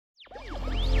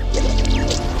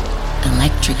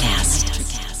Electrocast.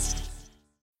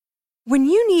 When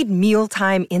you need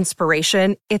mealtime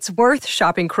inspiration, it's worth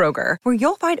shopping Kroger, where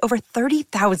you'll find over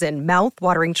 30,000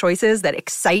 mouth-watering choices that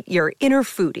excite your inner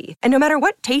foodie. And no matter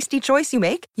what tasty choice you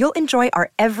make, you'll enjoy our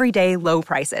everyday low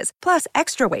prices, plus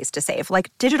extra ways to save,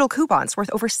 like digital coupons worth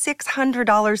over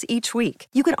 $600 each week.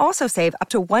 You can also save up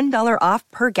to $1 off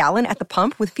per gallon at the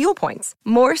pump with fuel points.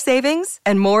 More savings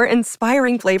and more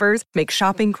inspiring flavors make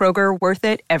shopping Kroger worth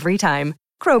it every time.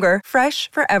 Kroger, fresh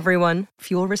for everyone.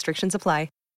 Fuel restrictions apply.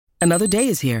 Another day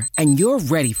is here, and you're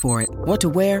ready for it. What to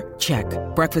wear? Check.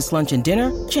 Breakfast, lunch, and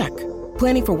dinner? Check.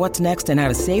 Planning for what's next and how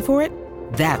to save for it?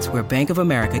 That's where Bank of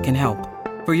America can help.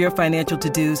 For your financial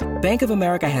to-dos, Bank of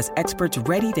America has experts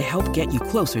ready to help get you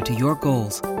closer to your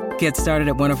goals. Get started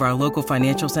at one of our local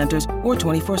financial centers or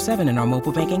 24/7 in our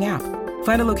mobile banking app.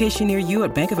 Find a location near you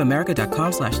at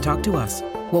bankofamerica.com/talktous.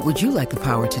 What would you like the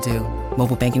power to do?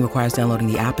 Mobile banking requires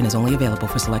downloading the app and is only available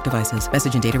for select devices.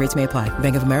 Message and data rates may apply.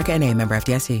 Bank of America N.A., member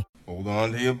FDIC. Hold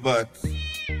on to your butts.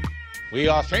 We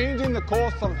are changing the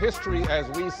course of history as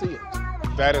we see it.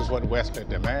 That is what Wesley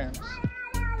demands.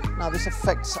 Now this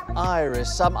affects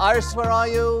Iris. Iris, where are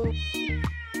you?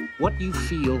 What you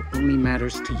feel only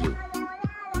matters to you.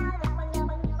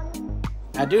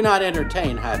 I do not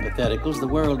entertain hypotheticals. The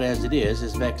world as it is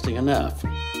vexing enough.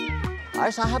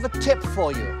 Iris, I have a tip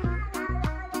for you.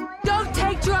 Don't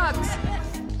take drugs!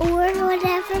 Or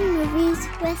Whatever Movies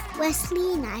with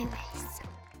Wesley and Iris.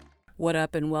 What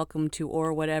up and welcome to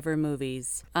Or Whatever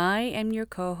Movies. I am your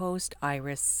co-host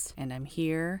Iris, and I'm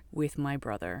here with my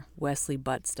brother, Wesley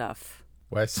Buttstuff.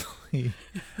 Wesley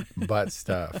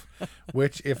Buttstuff,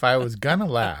 which, if I was gonna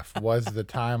laugh, was the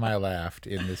time I laughed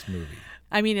in this movie.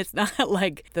 I mean, it's not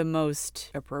like the most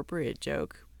appropriate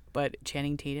joke, but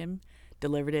Channing Tatum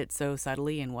delivered it so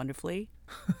subtly and wonderfully.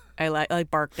 I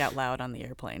barked out loud on the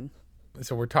airplane.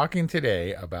 So we're talking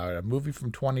today about a movie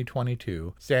from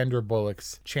 2022, Sandra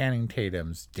Bullock's, Channing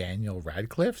Tatum's, Daniel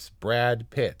Radcliffe's, Brad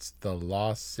Pitt's, The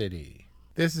Lost City.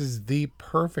 This is the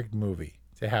perfect movie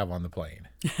to have on the plane.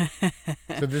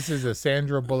 So this is a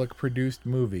Sandra Bullock produced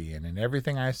movie, and in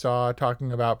everything I saw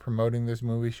talking about promoting this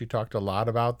movie, she talked a lot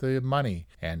about the money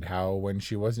and how when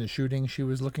she wasn't shooting, she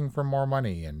was looking for more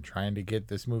money and trying to get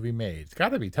this movie made. It's got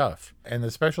to be tough. And the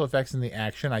special effects and the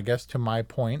action, I guess to my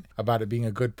point about it being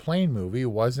a good plane movie,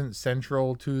 wasn't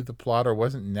central to the plot or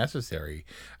wasn't necessary.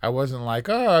 I wasn't like,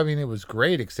 it was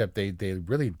great, except they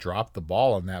really dropped the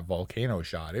ball on that volcano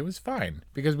shot. It was fine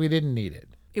because we didn't need it.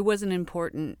 It wasn't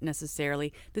important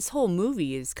necessarily. This whole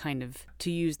movie is kind of, to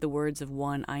use the words of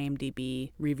one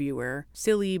IMDb reviewer,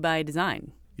 silly by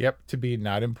design. Yep, to be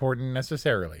not important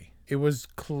necessarily. It was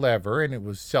clever and it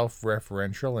was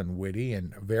self-referential and witty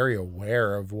and very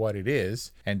aware of what it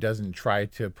is and doesn't try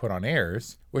to put on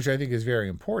airs, which I think is very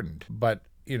important. But,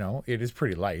 it is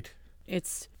pretty light.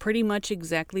 It's pretty much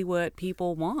exactly what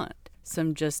people want.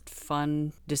 Some just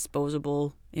fun,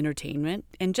 disposable entertainment.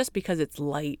 And just because it's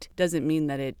light doesn't mean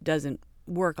that it doesn't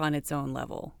work on its own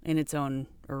level, in its own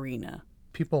arena.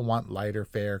 People want lighter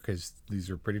fare because these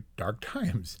are pretty dark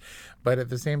times. But at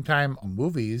the same time,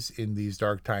 movies in these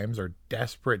dark times are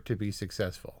desperate to be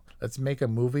successful. Let's make a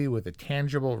movie with a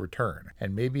tangible return.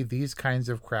 And maybe these kinds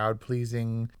of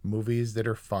crowd-pleasing movies that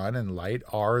are fun and light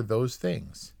are those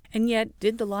things. And yet,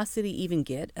 did The Lost City even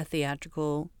get a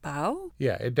theatrical bow?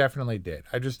 Yeah, it definitely did.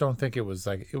 I just don't think it was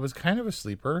kind of a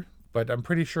sleeper, but I'm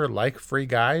pretty sure like Free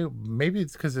Guy, maybe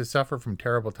it's because it suffered from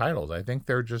terrible titles. I think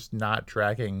they're just not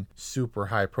tracking super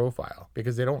high profile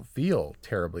because they don't feel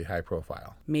terribly high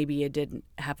profile. Maybe it didn't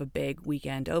have a big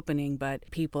weekend opening, but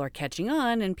people are catching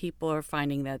on and people are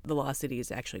finding that The Lost City is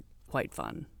actually quite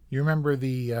fun. You remember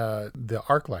the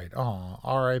ArcLight? Oh,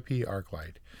 R.I.P.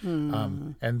 ArcLight.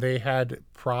 And they had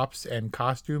props and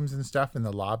costumes and stuff in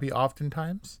the lobby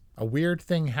oftentimes. A weird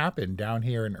thing happened down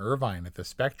here in Irvine at the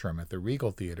Spectrum at the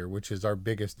Regal Theater, which is our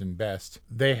biggest and best.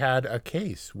 They had a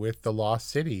case with The Lost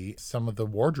City, some of the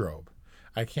wardrobe.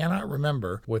 I cannot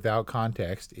remember without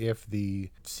context if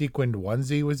the sequined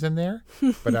onesie was in there,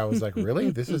 but I was like,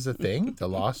 really? This is a thing? The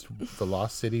Lost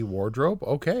City wardrobe?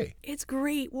 Okay. It's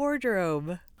great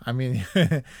wardrobe. I mean,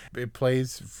 it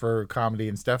plays for comedy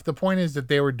and stuff. The point is that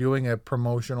they were doing a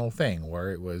promotional thing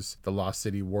where it was the Lost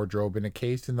City wardrobe in a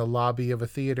case in the lobby of a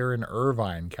theater in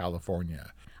Irvine,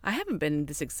 California. I haven't been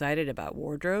this excited about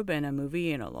wardrobe in a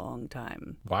movie in a long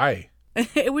time. Why?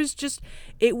 It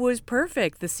was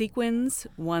perfect. The sequins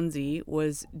onesie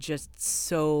was just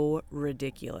so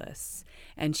ridiculous.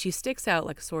 And she sticks out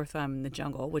like a sore thumb in the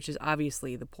jungle, which is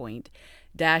obviously the point.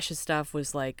 Dash's stuff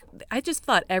was like, I just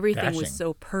thought everything was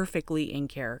so perfectly in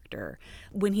character.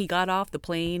 When he got off the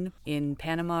plane in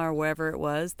Panama or wherever it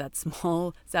was, that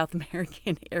small South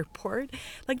American airport,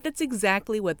 like that's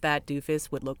exactly what that doofus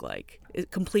would look like.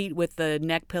 Complete with the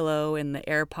neck pillow and the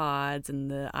AirPods and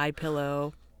the eye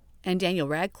pillow. And Daniel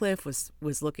Radcliffe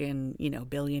was looking,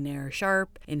 billionaire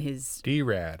sharp in his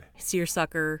D-Rad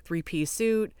seersucker 3-piece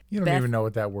suit. You don't even know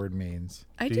what that word means.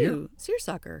 I do.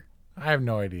 Seersucker. I have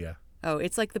no idea. Oh,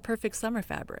 it's like the perfect summer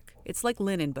fabric. It's like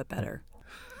linen, but better.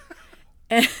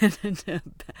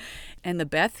 And the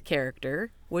Beth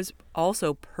character was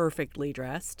also perfectly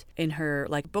dressed in her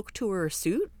book tour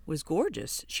suit. Was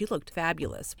gorgeous. She looked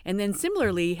fabulous. And then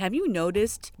similarly, have you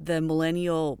noticed the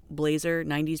millennial blazer,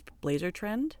 90s blazer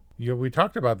trend? Yeah, we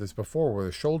talked about this before where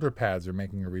the shoulder pads are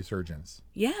making a resurgence.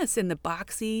 Yes, and the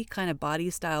boxy kind of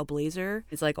body style blazer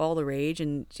is like all the rage,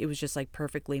 and it was just like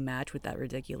perfectly matched with that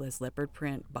ridiculous leopard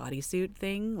print bodysuit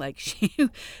thing. Like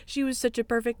she was such a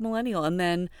perfect millennial. And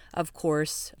then, of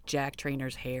course, Jack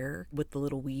Trainor's hair with the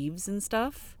little weaves and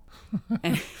stuff.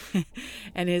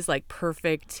 and his like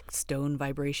perfect stone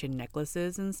vibration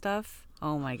necklaces and stuff.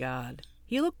 Oh my God.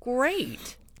 He looked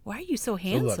great. Why are you so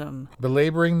handsome? So look,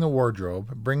 belaboring the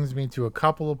wardrobe brings me to a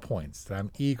couple of points that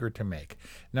I'm eager to make.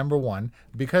 Number one,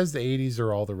 because the 80s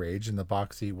are all the rage and the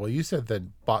boxy, well, you said that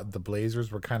the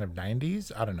blazers were kind of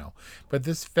 90s? I don't know. But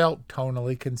this felt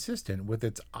tonally consistent with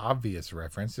its obvious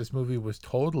reference. This movie was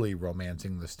totally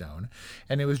romancing the stone.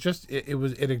 And it was just,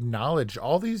 it acknowledged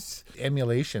all these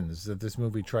emulations that this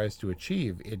movie tries to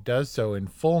achieve. It does so in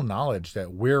full knowledge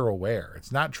that we're aware.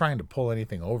 It's not trying to pull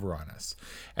anything over on us.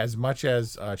 As much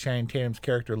as Channing Tatum's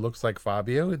character looks like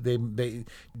Fabio,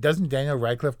 doesn't Daniel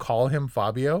Radcliffe call him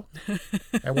Fabio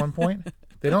at one point?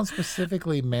 They don't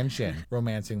specifically mention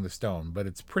romancing the stone, but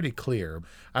it's pretty clear.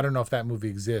 I don't know if that movie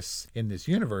exists in this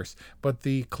universe, but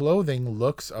the clothing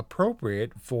looks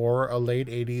appropriate for a late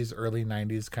 80s, early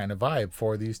 90s kind of vibe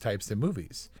for these types of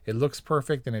movies. It looks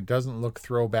perfect and it doesn't look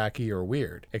throwbacky or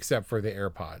weird, except for the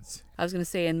AirPods. I was going to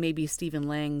say, and maybe Stephen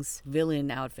Lang's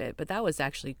villain outfit, but that was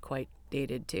actually quite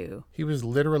dated too. He was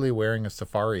literally wearing a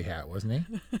safari hat, wasn't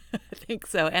he? I think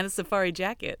so, and a safari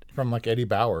jacket. From like Eddie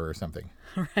Bauer or something.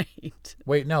 Right.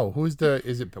 Wait, no, what's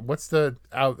the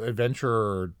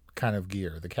adventurer kind of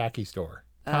gear? The khaki store.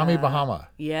 Tommy Bahama.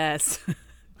 Yes.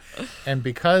 And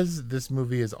because this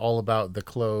movie is all about the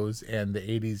clothes and the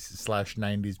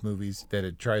 80s/90s movies that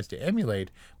it tries to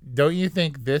emulate, don't you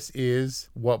think this is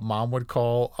what Mom would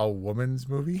call a woman's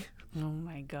movie? Oh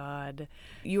my God.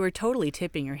 You were totally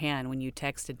tipping your hand when you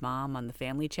texted Mom on the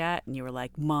family chat and you were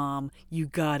like, Mom, you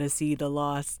gotta see The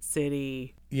Lost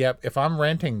City. Yep. If I'm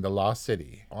renting The Lost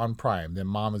City on Prime, then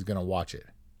Mom is going to watch it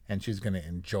and she's going to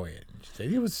enjoy it. She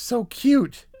said, it was so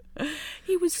cute.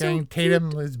 He was Channing so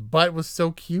Tatum, his butt was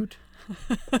so cute.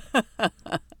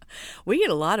 We get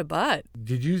a lot of butt.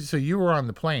 So you were on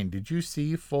the plane. Did you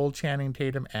see full Channing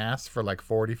Tatum ass for like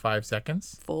 45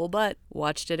 seconds? Full butt.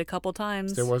 Watched it a couple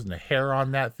times. There wasn't a hair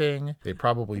on that thing. They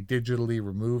probably digitally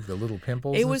removed the little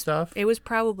pimples and stuff. It was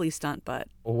probably stunt butt.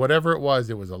 Well, whatever it was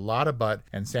a lot of butt.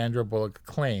 And Sandra Bullock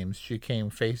claims she came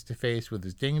face to face with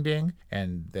his ding ding.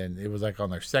 And then it was like on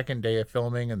their second day of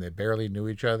filming and they barely knew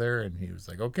each other. And he was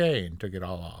like, okay, and took it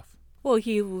all off. Well,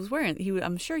 he was wearing,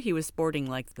 I'm sure he was sporting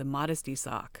like the modesty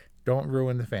sock. Don't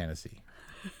ruin the fantasy.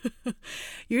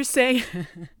 You're saying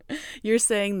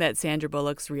that Sandra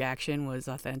Bullock's reaction was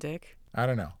authentic? I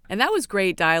don't know. And that was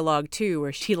great dialogue too,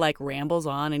 where she like rambles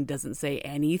on and doesn't say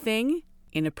anything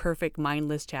in a perfect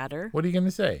mindless chatter. What are you going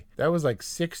to say? That was like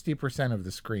 60% of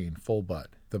the screen, full butt.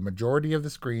 The majority of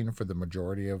the screen for the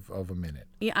majority of a minute.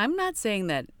 Yeah, I'm not saying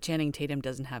that Channing Tatum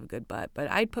doesn't have a good butt, but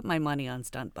I'd put my money on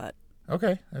stunt butt.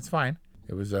 Okay, that's fine.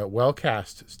 It was a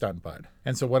well-cast stunt butt.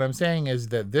 And so what I'm saying is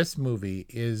that this movie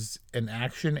is an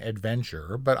action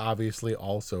adventure, but obviously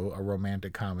also a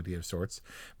romantic comedy of sorts.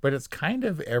 But it's kind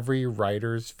of every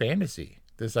writer's fantasy.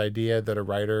 This idea that a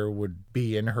writer would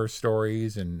be in her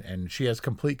stories and she has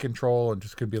complete control and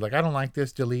just could be like, I don't like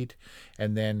this, delete.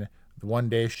 And then one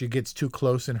day she gets too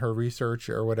close in her research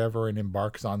or whatever and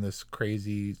embarks on this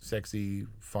crazy, sexy,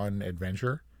 fun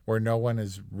adventure where no one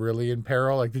is really in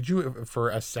peril. Like, did you, for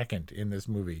a second in this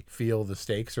movie, feel the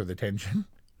stakes or the tension?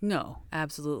 No,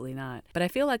 absolutely not. But I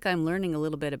feel like I'm learning a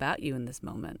little bit about you in this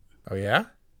moment. Oh, yeah?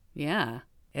 Yeah.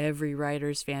 Every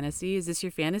writer's fantasy. Is this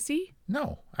your fantasy?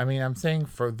 No. I mean, I'm saying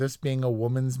for this being a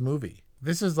woman's movie.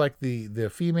 This is like the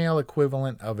female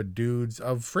equivalent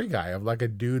of Free Guy, of like a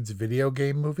dude's video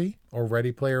game movie or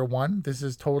Ready Player One. This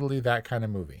is totally that kind of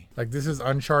movie. Like, this is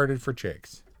Uncharted for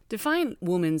chicks. Define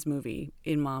woman's movie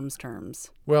in mom's terms.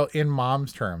 Well, in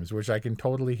mom's terms, which I can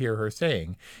totally hear her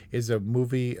saying, is a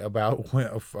movie about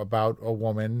a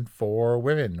woman for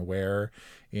women, where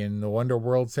in the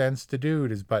Wonderworld sense, the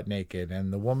dude is butt naked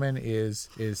and the woman is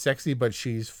sexy, but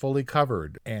she's fully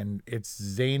covered. And it's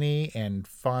zany and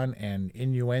fun and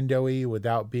innuendo-y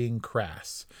without being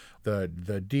crass.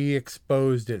 The D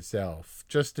exposed itself,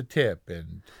 just a tip,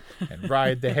 and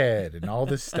ride the head and all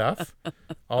this stuff,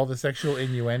 all the sexual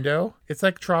innuendo. It's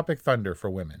like Tropic Thunder for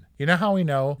women. You know how we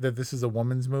know that this is a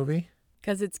woman's movie?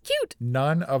 Because it's cute.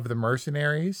 None of the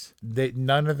mercenaries,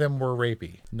 none of them were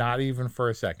rapey, not even for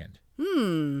a second.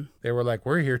 They were like,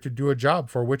 we're here to do a job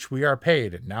for which we are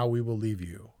paid, and now we will leave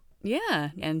you. Yeah,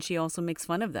 and she also makes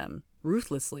fun of them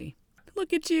ruthlessly.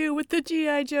 Look at you with the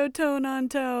G.I. Joe tone on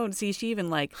tone. See, she even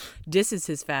like disses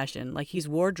his fashion, like he's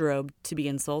wardrobed to be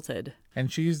insulted.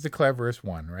 And she's the cleverest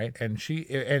one, right? And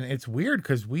it's weird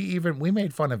because we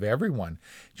made fun of everyone.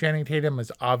 Channing Tatum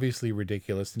is obviously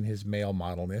ridiculous in his male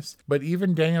modelness, but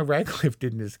even Daniel Radcliffe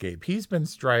didn't escape. He's been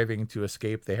striving to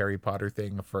escape the Harry Potter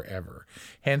thing forever,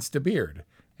 hence the beard.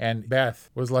 And Beth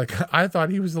was like, I thought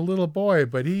he was a little boy,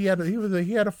 but he had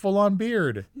a full-on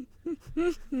beard.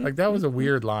 Like, that was a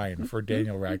weird line for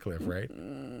Daniel Radcliffe, right?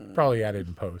 Probably added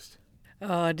in post.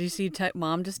 Do you see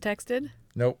Mom just texted?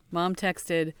 Nope. Mom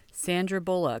texted, Sandra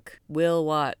Bullock will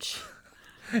watch.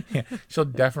 Yeah, she'll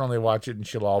definitely watch it, and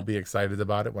she'll all be excited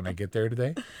about it when I get there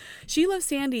today. She loves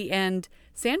Sandy, and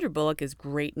Sandra Bullock is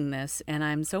great in this, and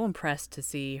I'm so impressed to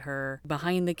see her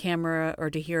behind the camera, or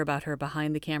to hear about her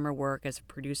behind the camera work as a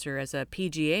producer, as a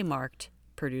PGA marked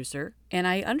producer. And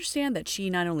I understand that she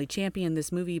not only championed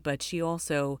this movie, but she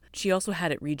also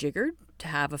had it rejiggered to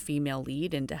have a female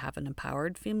lead and to have an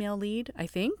empowered female lead, I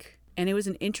think. And it was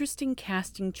an interesting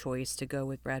casting choice to go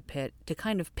with Brad Pitt, to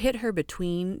kind of pit her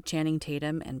between Channing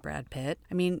Tatum and Brad Pitt.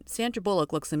 I mean, Sandra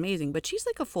Bullock looks amazing, but she's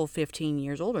like a full 15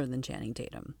 years older than Channing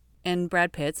Tatum. And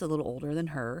Brad Pitt's a little older than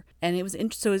her. And it was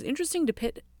interesting to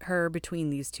pit her between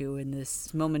these two in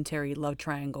this momentary love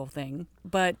triangle thing.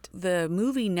 But the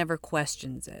movie never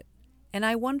questions it. And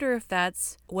I wonder if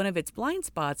that's one of its blind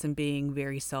spots in being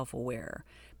very self-aware,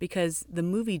 because the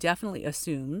movie definitely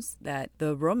assumes that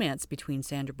the romance between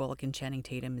Sandra Bullock and Channing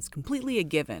Tatum is completely a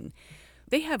given.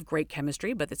 They have great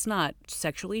chemistry, but it's not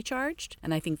sexually charged,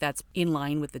 and I think that's in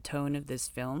line with the tone of this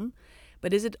film.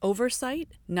 But is it oversight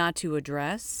not to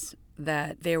address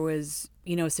that there was,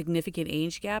 a significant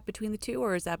age gap between the two,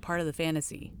 or is that part of the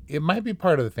fantasy? It might be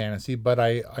part of the fantasy, but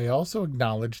I also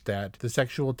acknowledge that the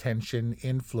sexual tension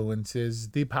influences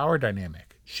the power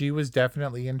dynamic. She was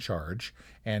definitely in charge,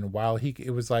 and while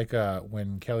it was like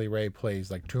when Kelly Ray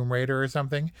plays like Tomb Raider or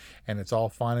something, and it's all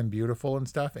fun and beautiful and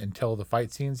stuff until the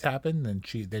fight scenes happen, then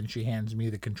she hands me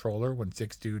the controller when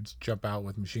 6 dudes jump out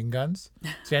with machine guns.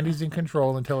 Sandy's in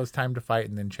control until it's time to fight,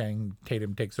 and then Channing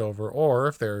Tatum takes over, or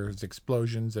if there's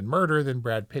explosions and murder, then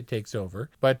Brad Pitt takes over.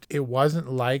 But it wasn't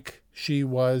like she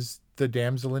was the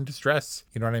damsel in distress,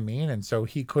 you know what I mean? And so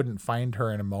he couldn't find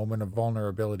her in a moment of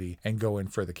vulnerability and go in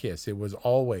for the kiss. It was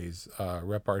always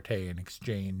repartee and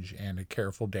exchange and a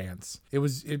careful dance. It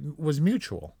was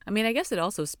mutual. I mean, I guess it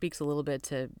also speaks a little bit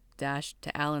to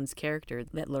Alan's character,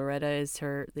 that Loretta is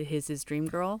his dream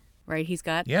girl. Right, he's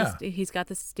got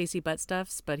the Stacey Butt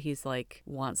stuffs, but he's like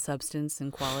wants substance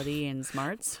and quality and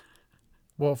smarts.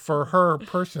 Well, for her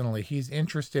personally, he's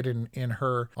interested in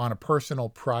her on a personal,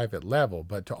 private level.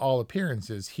 But to all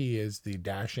appearances, he is the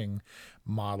dashing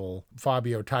model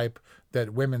Fabio type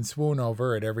that women swoon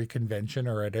over at every convention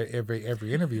or at every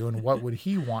interview. And what would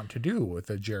he want to do with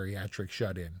a geriatric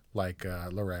shut-in like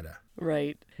Loretta?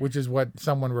 Right. Which is what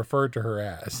someone referred to her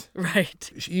as. Right.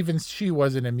 Even she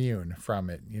wasn't immune from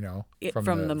it,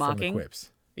 from the mocking. From the quips.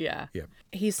 Yeah. Yep.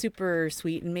 He's super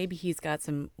sweet, and maybe he's got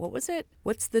some, what was it?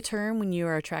 What's the term when you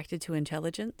are attracted to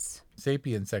intelligence?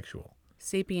 Sapiosexual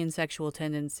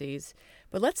tendencies.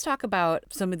 But let's talk about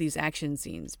some of these action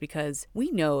scenes, because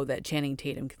we know that Channing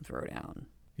Tatum can throw down.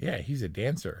 Yeah, he's a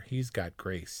dancer. He's got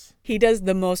grace. He does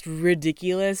the most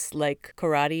ridiculous, like,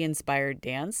 karate-inspired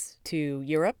dance to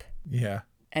Europe. Yeah.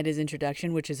 At his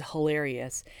introduction, which is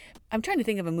hilarious. I'm trying to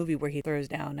think of a movie where he throws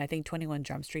down. I think 21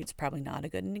 Jump Street's probably not a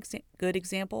good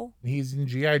example. He's in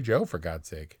G.I. Joe, for God's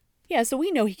sake. Yeah, so we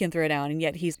know he can throw down, and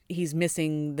yet he's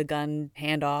missing the gun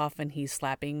handoff, and he's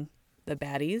slapping the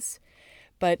baddies.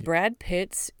 But Brad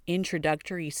Pitt's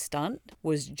introductory stunt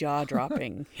was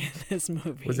jaw-dropping in this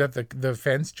movie. Was that the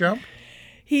fence jump?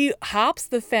 He hops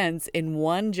the fence in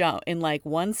one jump, in like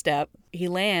one step. He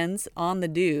lands on the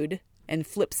dude, and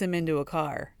flips him into a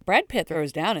car. Brad Pitt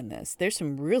throws down in this. There's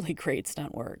some really great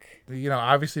stunt work.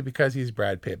 Obviously because he's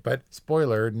Brad Pitt, but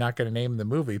spoiler, not going to name the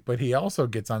movie, but he also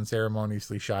gets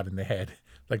unceremoniously shot in the head,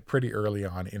 like pretty early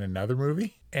on in another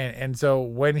movie. And so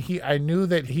when I knew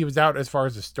that he was out as far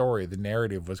as the story, the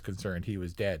narrative was concerned, he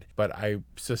was dead. But I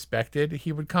suspected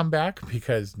he would come back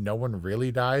because no one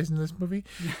really dies in this movie.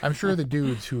 I'm sure the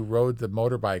dudes who rode the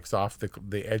motorbikes off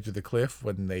the edge of the cliff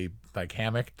when they like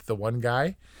hammocked the one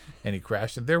guy and he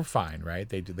crashed, they're fine, right?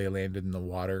 They landed in the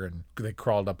water and they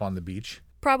crawled up on the beach.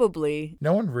 Probably.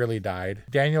 No one really died.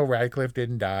 Daniel Radcliffe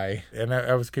didn't die. And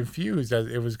I was confused.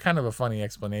 It was kind of a funny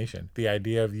explanation. The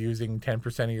idea of using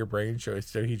 10% of your brain,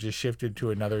 so he just shifted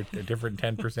to a different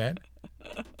 10%.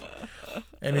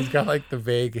 And he's got like the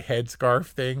vague headscarf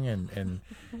thing. And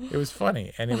it was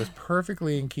funny. And it was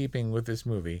perfectly in keeping with this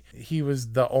movie. He was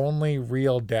the only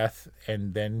real death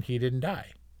and then he didn't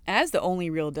die. As the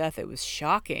only real death, it was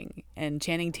shocking. And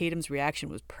Channing Tatum's reaction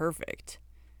was perfect.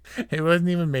 It wasn't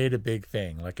even made a big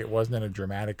thing. Like, it wasn't a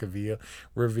dramatic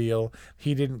reveal.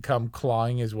 He didn't come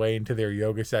clawing his way into their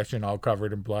yoga session all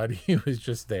covered in blood. He was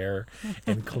just there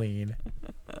and clean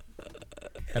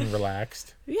and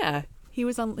relaxed. Yeah, he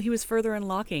was further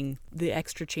unlocking the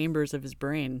extra chambers of his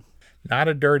brain. Not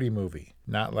a dirty movie.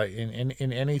 Not like in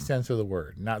any sense of the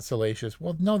word. Not salacious.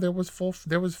 Well, no, there was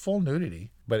full nudity,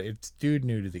 but it's dude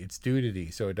nudity. It's dudity,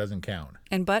 so it doesn't count.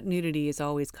 And butt nudity is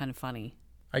always kind of funny.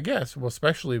 I guess. Well,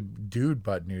 especially dude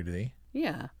butt nudity.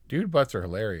 Yeah. Dude butts are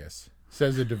hilarious,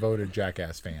 says a devoted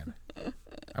Jackass fan.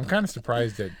 I'm kind of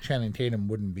surprised that Channing Tatum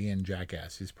wouldn't be in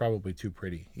Jackass. He's probably too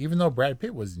pretty. Even though Brad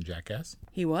Pitt was in Jackass.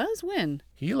 He was? When?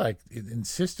 He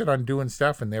insisted on doing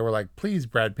stuff and they were like, please,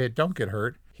 Brad Pitt, don't get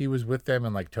hurt. He was with them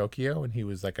in like Tokyo and he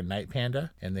was like a night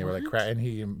panda and they were like, and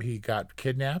he got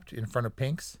kidnapped in front of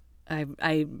Pink's.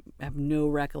 I have no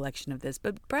recollection of this,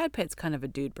 but Brad Pitt's kind of a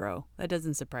dude bro. That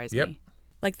doesn't surprise me.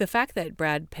 Like the fact that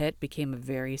Brad Pitt became a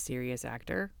very serious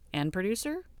actor and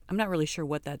producer, I'm not really sure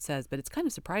what that says, but it's kind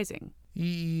of surprising.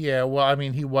 Yeah, well, I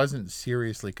mean, he wasn't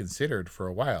seriously considered for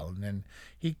a while, and then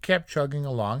he kept chugging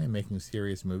along and making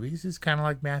serious movies. He's kind of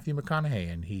like Matthew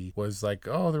McConaughey, and he was like,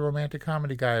 oh, the romantic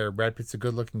comedy guy, or Brad Pitt's a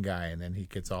good-looking guy, and then he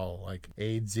gets all like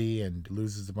AIDSy and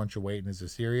loses a bunch of weight and is a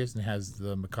serious and has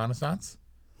the McConaissance.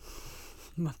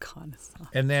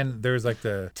 And then there's like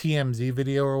the TMZ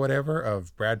video or whatever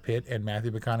of Brad Pitt and Matthew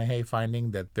McConaughey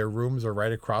finding that their rooms are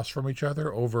right across from each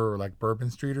other over like Bourbon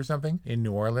Street or something in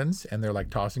New Orleans, and they're like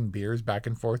tossing beers back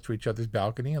and forth to each other's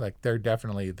balcony. Like, they're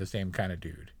definitely the same kind of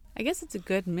dude. I guess it's a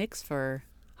good mix for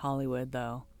Hollywood,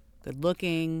 though. Good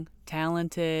looking,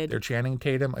 talented. They're Channing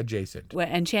Tatum adjacent.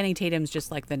 And Channing Tatum's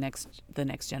just like the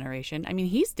next generation. I mean,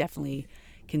 he's definitely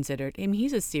considered. I mean,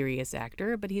 he's a serious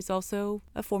actor, but he's also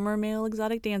a former male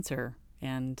exotic dancer.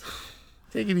 And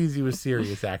take it easy with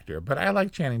serious actor. But I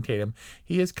like Channing Tatum.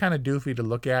 He is kind of doofy to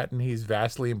look at, and he's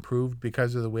vastly improved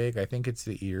because of the wig. I think it's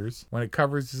the ears. When it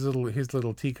covers his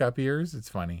little teacup ears, it's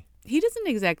funny. He doesn't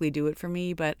exactly do it for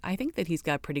me, but I think that he's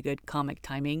got pretty good comic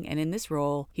timing. And in this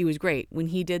role, he was great. When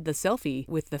he did the selfie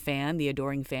with the fan, the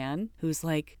adoring fan, who's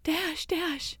like, dash,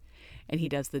 dash. And he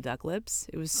does the duck lips.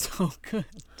 It was so good.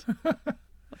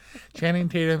 Channing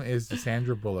Tatum is the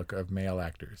Sandra Bullock of male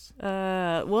actors.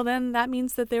 Well, then that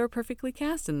means that they were perfectly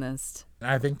cast in this.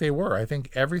 I think they were. I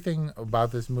think everything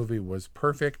about this movie was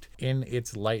perfect in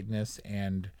its lightness,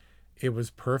 and it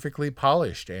was perfectly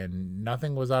polished, and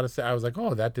nothing was out of set. I was like,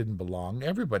 oh, that didn't belong.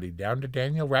 Everybody, down to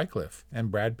Daniel Radcliffe.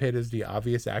 And Brad Pitt is the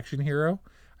obvious action hero.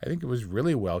 I think it was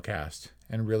really well cast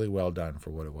and really well done for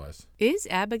what it was. Is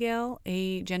Abigail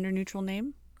a gender-neutral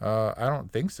name? I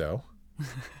don't think so.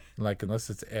 Like, unless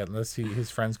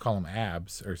his friends call him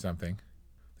Abs or something.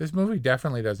 This movie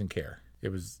definitely doesn't care. It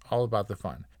was all about the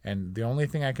fun. And the only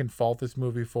thing I can fault this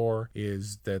movie for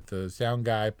is that the sound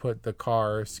guy put the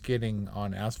car skidding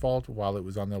on asphalt while it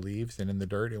was on the leaves and in the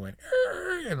dirt. It went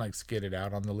and like skidded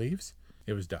out on the leaves.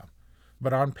 It was dumb.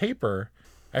 But on paper,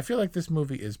 I feel like this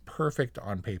movie is perfect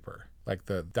on paper. Like,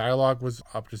 the dialogue was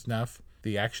up to snuff.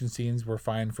 The action scenes were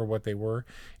fine for what they were.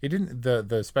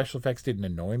 The special effects didn't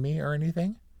annoy me or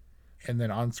anything. And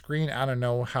then on screen, I don't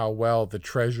know how well The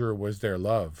Treasure Was Their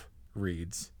Love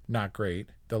reads. Not great.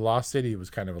 The Lost City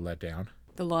was kind of a letdown.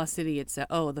 The Lost City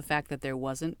itself. The fact that there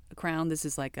wasn't a crown. This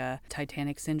is like a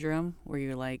Titanic syndrome where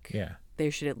you're like, yeah, there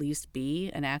should at least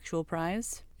be an actual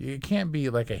prize. It can't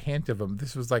be like a hint of them.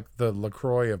 This was like the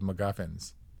LaCroix of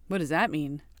MacGuffins. What does that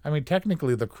mean? I mean,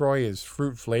 technically LaCroix is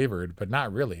fruit flavored, but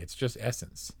not really. It's just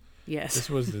essence. Yes. This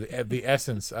was the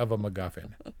essence of a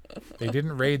MacGuffin. They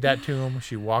didn't raid that tomb.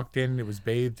 She walked in. It was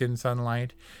bathed in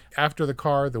sunlight. After the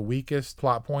car, the weakest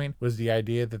plot point was the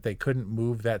idea that they couldn't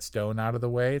move that stone out of the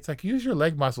way. It's like, use your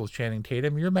leg muscles, Channing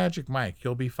Tatum. You're Magic Mike.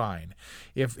 You'll be fine.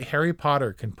 If Harry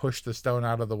Potter can push the stone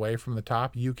out of the way from the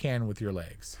top, you can with your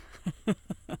legs.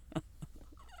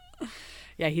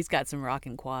 Yeah, he's got some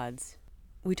rockin' quads.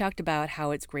 We talked about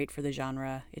how it's great for the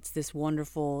genre. It's this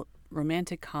wonderful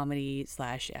romantic comedy /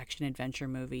 action adventure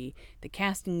movie. The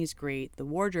casting is great. The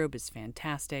wardrobe is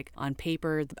fantastic. On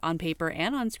paper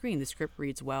and on screen, the script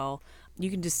reads well. You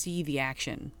can just see the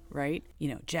action, right? You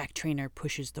know, Jack Traynor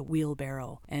pushes the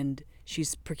wheelbarrow and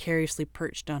she's precariously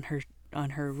perched on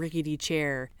her rickety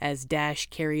chair as Dash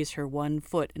carries her one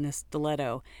foot in a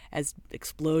stiletto as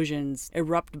explosions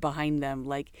erupt behind them.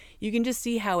 Like, you can just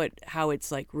see how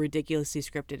it's like ridiculously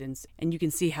scripted, and you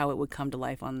can see how it would come to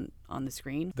life on the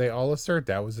screen. They all assert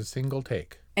that was a single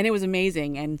take. And it was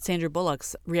amazing, and Sandra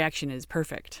Bullock's reaction is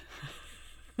perfect.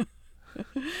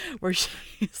 Where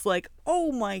she's like,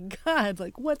 oh my God,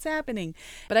 like, what's happening?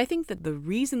 But I think that the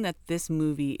reason that this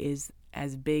movie is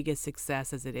as big a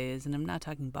success as it is, and I'm not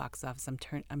talking box office,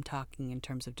 I'm talking in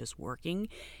terms of just working,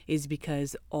 is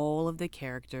because all of the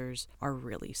characters are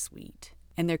really sweet.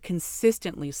 And they're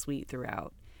consistently sweet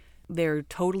throughout. They're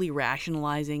totally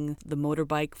rationalizing the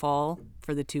motorbike fall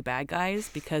for the two bad guys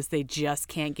because they just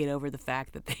can't get over the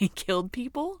fact that they killed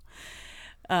people.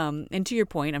 And to your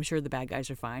point, I'm sure the bad guys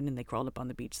are fine and they crawled up on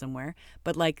the beach somewhere.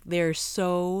 But like, they're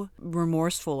so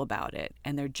remorseful about it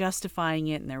and they're justifying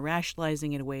it and they're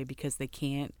rationalizing it away because they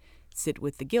can't sit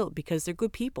with the guilt because they're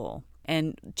good people.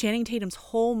 And Channing Tatum's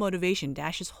whole motivation,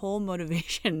 Dash's whole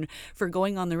motivation for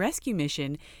going on the rescue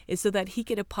mission is so that he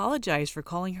could apologize for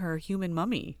calling her a human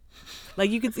mummy. Like,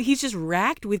 you could, he's just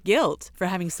racked with guilt for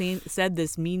having said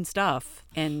this mean stuff.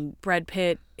 And Brad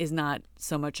Pitt is not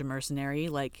so much a mercenary.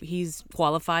 Like, he's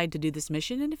qualified to do this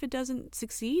mission, and if it doesn't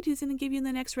succeed, he's going to give you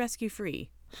the next rescue free.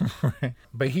 Right.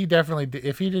 But he definitely,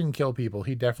 if he didn't kill people,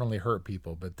 he definitely hurt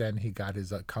people. But then he got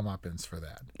his comeuppance for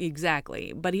that.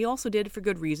 Exactly. But he also did it for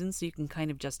good reasons, so you can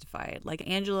kind of justify it. Like,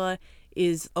 Angela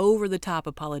is over the top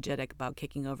apologetic about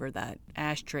kicking over that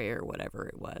ashtray or whatever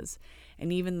it was.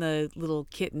 And even the little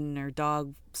kitten or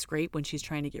dog scrape when she's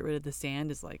trying to get rid of the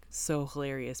sand is like so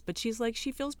hilarious. But she's like,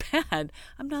 she feels bad.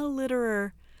 I'm not a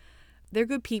litterer. They're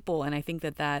good people, and I think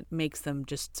that makes them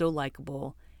just so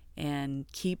likable and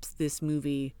keeps this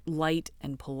movie light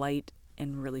and polite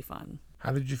and really fun.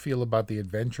 How did you feel about the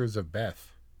adventures of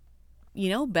Beth? You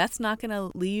know, Beth's not going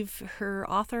to leave her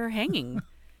author hanging.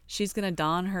 She's going to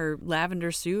don her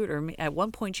lavender suit, or at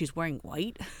one point she's wearing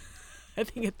white. I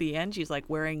think at the end she's like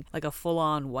wearing like a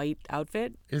full-on white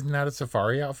outfit. Isn't that a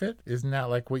safari outfit? Isn't that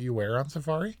like what you wear on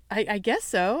safari? I guess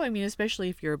so. I mean, especially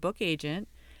if you're a book agent.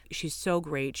 She's so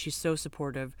great. She's so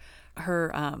supportive.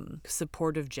 Her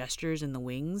supportive gestures in the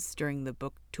wings during the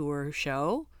book tour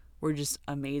show were just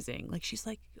amazing. Like, she's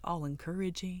like all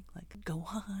encouraging, like, go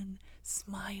on,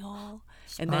 smile.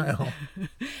 And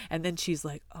then she's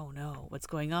like, oh no, what's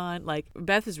going on? Like,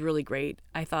 Beth is really great.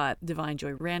 I thought Divine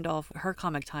Joy Randolph, her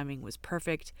comic timing was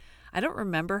perfect. I don't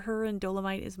remember her in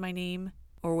Dolomite Is My Name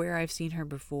or where I've seen her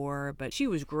before, but she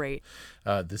was great.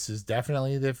 This is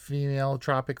definitely the female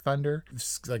Tropic Thunder,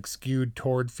 like skewed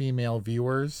toward female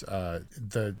viewers.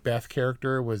 The Beth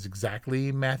character was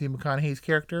exactly Matthew McConaughey's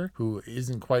character, who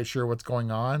isn't quite sure what's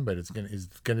going on, but is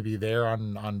gonna be there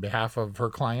on behalf of her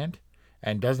client,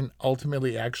 and doesn't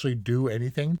ultimately actually do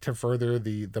anything to further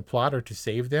the plot or to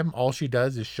save them. All she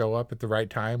does is show up at the right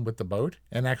time with the boat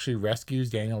and actually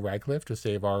rescues Daniel Radcliffe to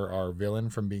save our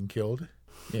villain from being killed.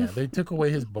 Yeah, they took away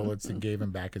his bullets and gave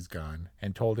him back his gun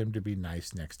and told him to be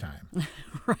nice next time.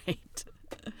 Right.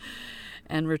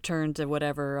 And return to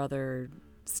whatever other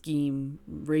scheme,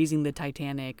 raising the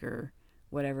Titanic or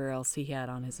whatever else he had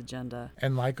on his agenda.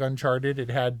 And like Uncharted, it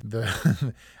had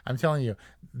the... I'm telling you,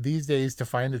 these days to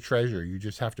find a treasure, you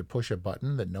just have to push a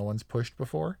button that no one's pushed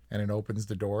before, and it opens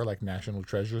the door like National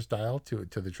Treasure style to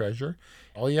the treasure.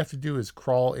 All you have to do is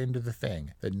crawl into the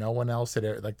thing that no one else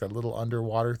had, like the little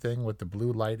underwater thing with the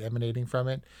blue light emanating from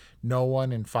it. No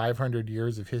one in 500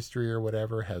 years of history or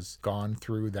whatever has gone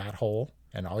through that hole.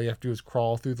 And all you have to do is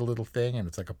crawl through the little thing, and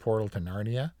it's like a portal to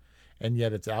Narnia. And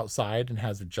yet it's outside and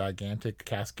has a gigantic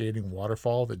cascading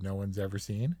waterfall that no one's ever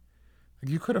seen.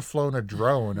 You could have flown a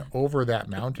drone over that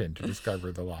mountain to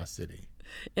discover the lost city.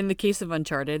 In the case of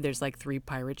Uncharted, there's like 3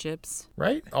 pirate ships.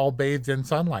 Right? All bathed in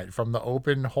sunlight from the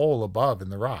open hole above in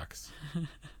the rocks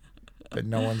that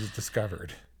no one's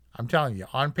discovered. I'm telling you,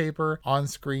 on paper, on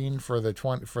screen for the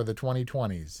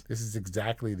 2020s, this is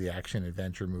exactly the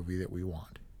action-adventure movie that we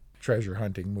want. treasure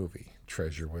hunting movie.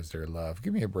 Treasure was their love.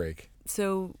 Give me a break.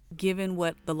 So, given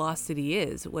what The Lost City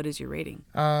is, what is your rating?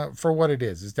 For what it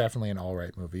is, it's definitely an all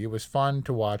right movie. It was fun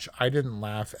to watch. I didn't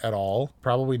laugh at all.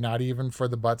 Probably not even for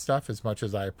the butt stuff as much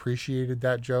as I appreciated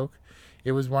that joke.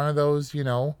 It was one of those,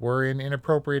 we're in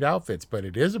inappropriate outfits, but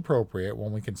it is appropriate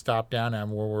when we can stop down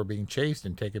and where we're being chased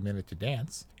and take a minute to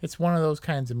dance. It's one of those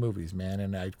kinds of movies, man,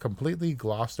 and I completely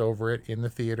glossed over it in the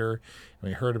theater. And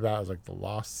we heard about it, was like The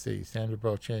Lost City, Sandra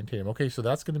Bullock, Channing Tatum. Okay, so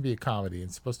that's going to be a comedy.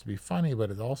 It's supposed to be funny,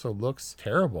 but it also looks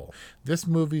terrible. This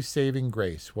movie's saving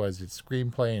grace was its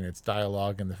screenplay and its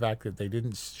dialogue and the fact that they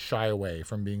didn't shy away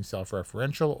from being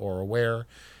self-referential or aware.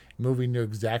 Movie knew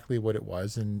exactly what it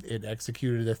was, and it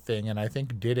executed a thing, and I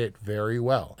think did it very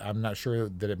well. I'm not sure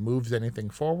that it moves anything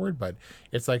forward, but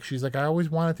it's like she's like, I always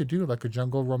wanted to do like a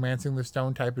Jungle Romancing the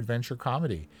Stone type adventure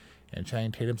comedy. And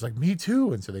Channing Tatum's like, me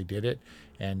too. And so they did it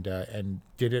and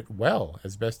did it well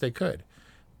as best they could.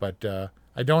 But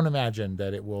I don't imagine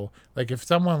that it will, like if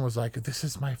someone was like, this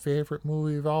is my favorite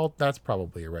movie of all, that's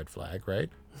probably a red flag, right?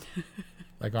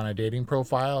 Like on a dating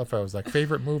profile, if I was like,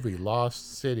 favorite movie,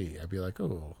 Lost City, I'd be like,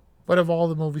 oh. But of all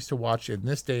the movies to watch in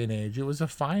this day and age, it was a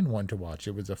fine one to watch.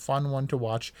 It was a fun one to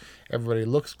watch. Everybody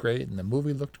looks great, and the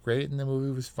movie looked great, and the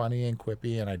movie was funny and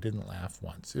quippy, and I didn't laugh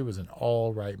once. It was an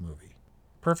all right movie.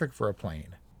 Perfect for a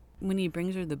plane. When he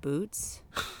brings her the boots,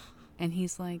 and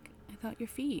he's like, I thought your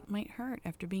feet might hurt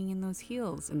after being in those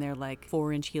heels. And they're like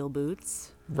 4-inch heel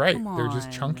boots. Right. They're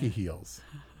just chunky heels.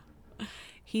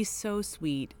 He's so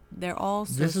sweet. They're all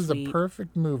so sweet. This is a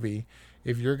perfect movie.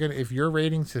 If your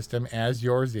rating system, as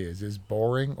yours is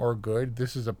boring or good,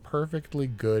 this is a perfectly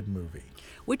good movie.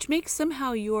 Which makes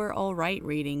somehow your all right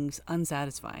ratings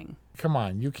unsatisfying. Come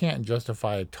on, you can't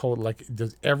justify a total, like,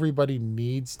 does everybody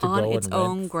needs to on go its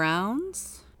own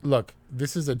grounds? Look,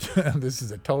 this is a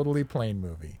totally plain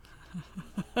movie.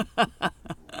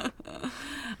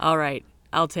 All right,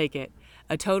 I'll take it.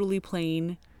 A totally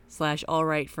plain / all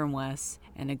right from Wes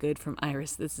and a good from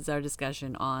Iris. This is our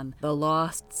discussion on The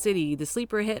Lost City, the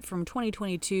sleeper hit from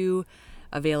 2022,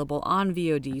 available on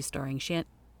VOD, starring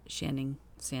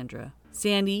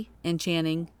Sandy and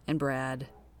Channing and Brad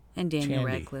and Daniel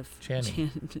Radcliffe.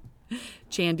 Chandy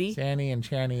and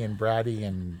Channy and Brady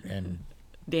and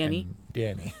Danny. And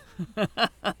Danny.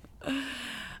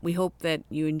 We hope that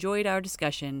you enjoyed our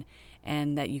discussion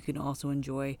and that you can also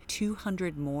enjoy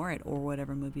 200 more at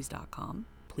orwhatevermovies.com.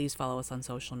 Please follow us on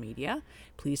social media.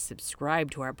 Please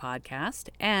subscribe to our podcast.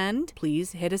 And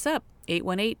please hit us up,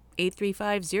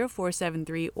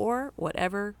 818-835-0473 or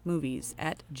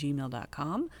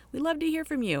whatevermovies@gmail.com. We love to hear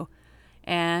from you.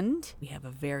 And we have a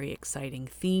very exciting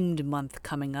themed month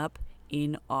coming up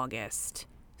in August.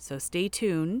 So stay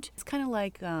tuned. It's kind of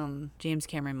like James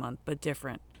Cameron month, but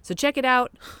different. So check it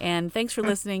out. And thanks for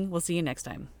listening. We'll see you next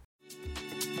time.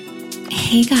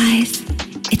 Hey guys,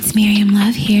 it's Miriam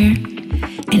Love here.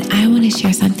 And I want to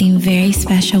share something very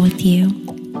special with you.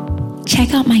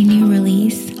 Check out my new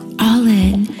release, All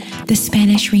In, the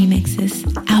Spanish remixes,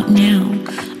 out now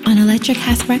on Electric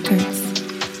House Records.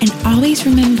 And always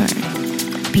remember,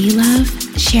 be love,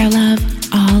 share love,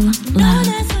 all love.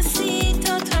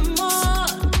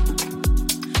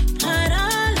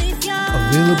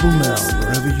 Available now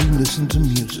wherever you listen to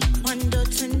music.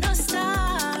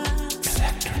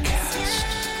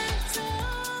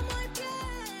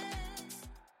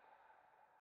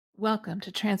 Welcome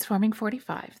to Transforming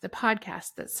 45, the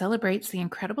podcast that celebrates the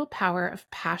incredible power of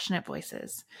passionate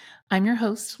voices. I'm your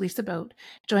host, Lisa Boat.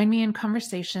 Join me in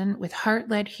conversation with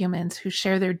heart-led humans who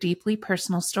share their deeply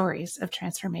personal stories of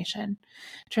transformation.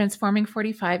 Transforming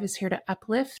 45 is here to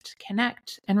uplift,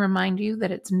 connect, and remind you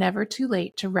that it's never too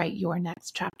late to write your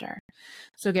next chapter.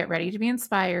 So get ready to be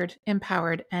inspired,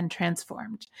 empowered, and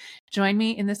transformed. Join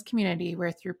me in this community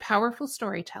where through powerful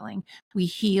storytelling, we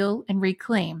heal and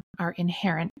reclaim our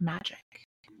inherent magic.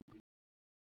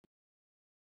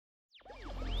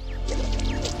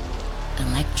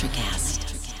 Electricast.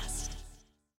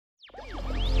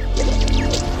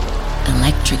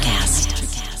 Electricast.